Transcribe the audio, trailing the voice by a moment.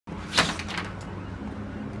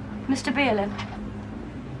Mr. Beerlin?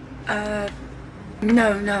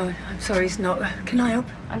 No, I'm sorry, he's not. Can I help?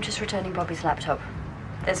 I'm just returning Bobby's laptop.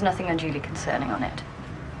 There's nothing unduly concerning on it.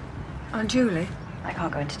 Unduly? I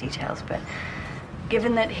can't go into details, but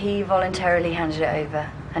given that he voluntarily handed it over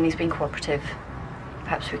and he's been cooperative,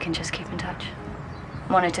 perhaps we can just keep in touch.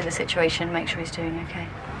 Monitor the situation, make sure he's doing okay.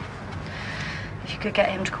 If you could get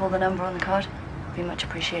him to call the number on the card, it'd be much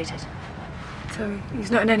appreciated. So he's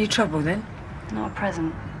not in any trouble then? Not at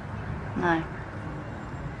present. No.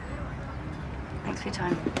 Thanks for your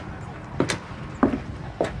time.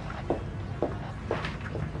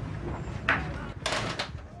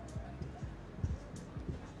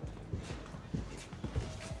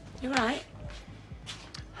 You right?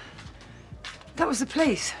 That was the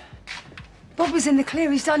police. Bob was in the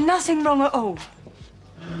clear. He's done nothing wrong at all.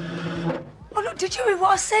 Oh, look, did you hear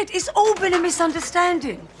what I said? It's all been a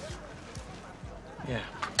misunderstanding. Yeah.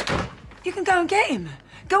 You can go and get him.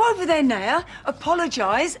 Go over there now,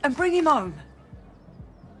 apologise, and bring him home.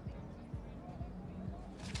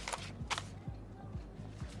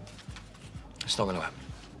 It's not going to happen.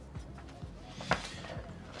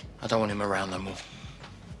 I don't want him around no more.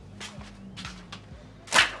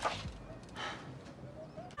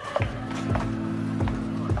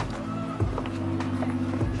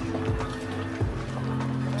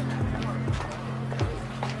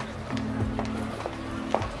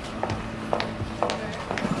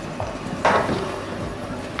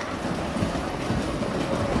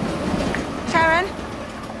 Sharon!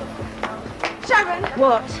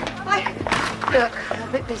 What? Look,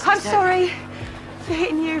 I'm sorry. sorry for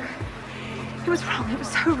hitting you. It was wrong. It was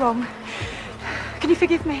so wrong. Can you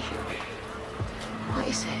forgive me? What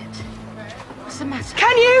is it? What's the matter?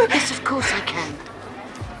 Can you? Yes, of course I can.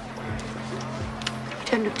 You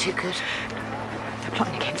don't look too good. They're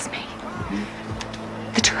plotting against me.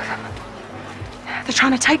 The two of them. They're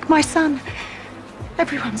trying to take my son.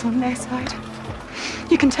 Everyone's on their side.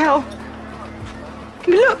 You can tell. I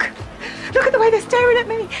mean, look at the way they're staring at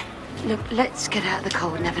me. Look, let's get out of the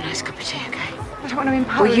cold and have a nice cup of tea, okay? I don't want to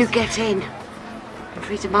impose. Will you get in? I'm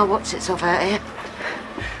freezing my what's-its off out here.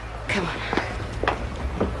 Come on.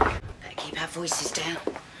 Better keep our voices down.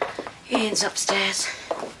 Ian's upstairs.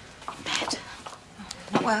 In bed.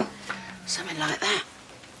 Not well. Something like that.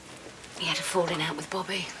 He had a falling out with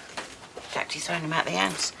Bobby. Jack's thrown him out the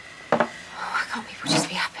house. Oh, why can't people just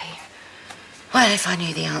be happy? Well, if I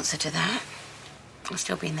knew the answer to that, I'd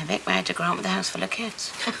still be in the Vic married to Grant with a house full of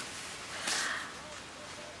kids.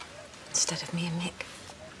 Instead of me and Mick.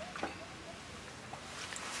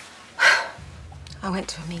 I went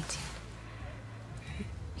to a meeting.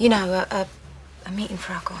 You know, a meeting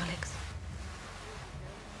for alcoholics.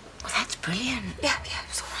 Well, that's brilliant. Yeah, it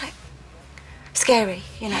was all right. Scary,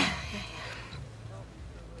 you know. Yeah.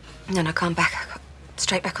 And then I come back, I got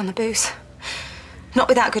straight back on the booze. Not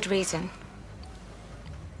without good reason.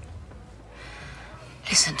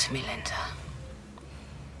 Listen to me, Linda.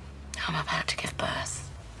 I'm about to give birth.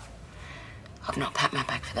 I've not packed my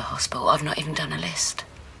bag for the hospital. I've not even done a list.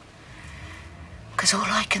 Because all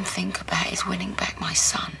I can think about is winning back my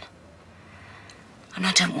son. And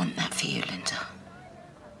I don't want that for you, Linda.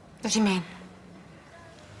 What do you mean?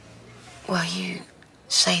 Well, you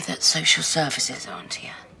say that social services are onto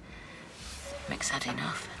you. Mick's had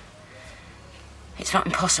enough. It's not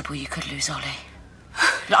impossible you could lose Ollie.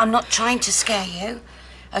 Look, I'm not trying to scare you,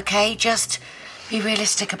 okay? Just be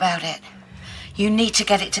realistic about it. You need to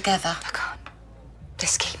get it together. I can't. They're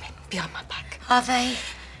scheming behind my back. Are they?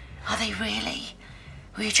 Are they really?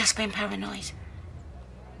 Or you just being paranoid?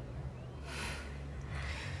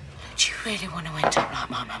 Do you really want to end up like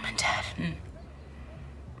my mum and dad?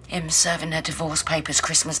 Him serving their divorce papers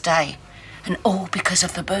Christmas Day, and all because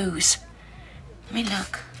of the booze. I mean,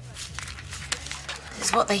 look. This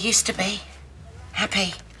is what they used to be.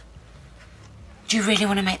 Happy. Do you really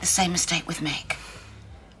want to make the same mistake with Mick?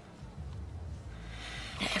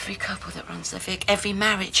 Every couple that runs the Vic, every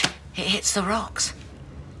marriage, it hits the rocks.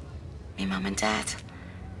 Me mum and dad.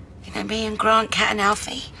 You know, me and Grant, Cat and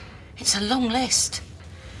Alfie. It's a long list.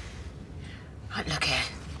 Right, look here.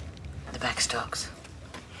 The Bagstocks.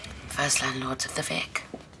 First landlords of the Vic.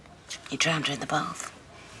 You drowned her in the bath.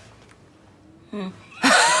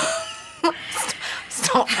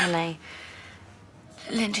 Stop, Annie.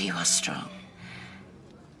 Linda, you are strong.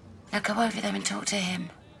 Now go over there and talk to him.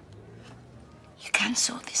 You can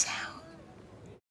sort this out.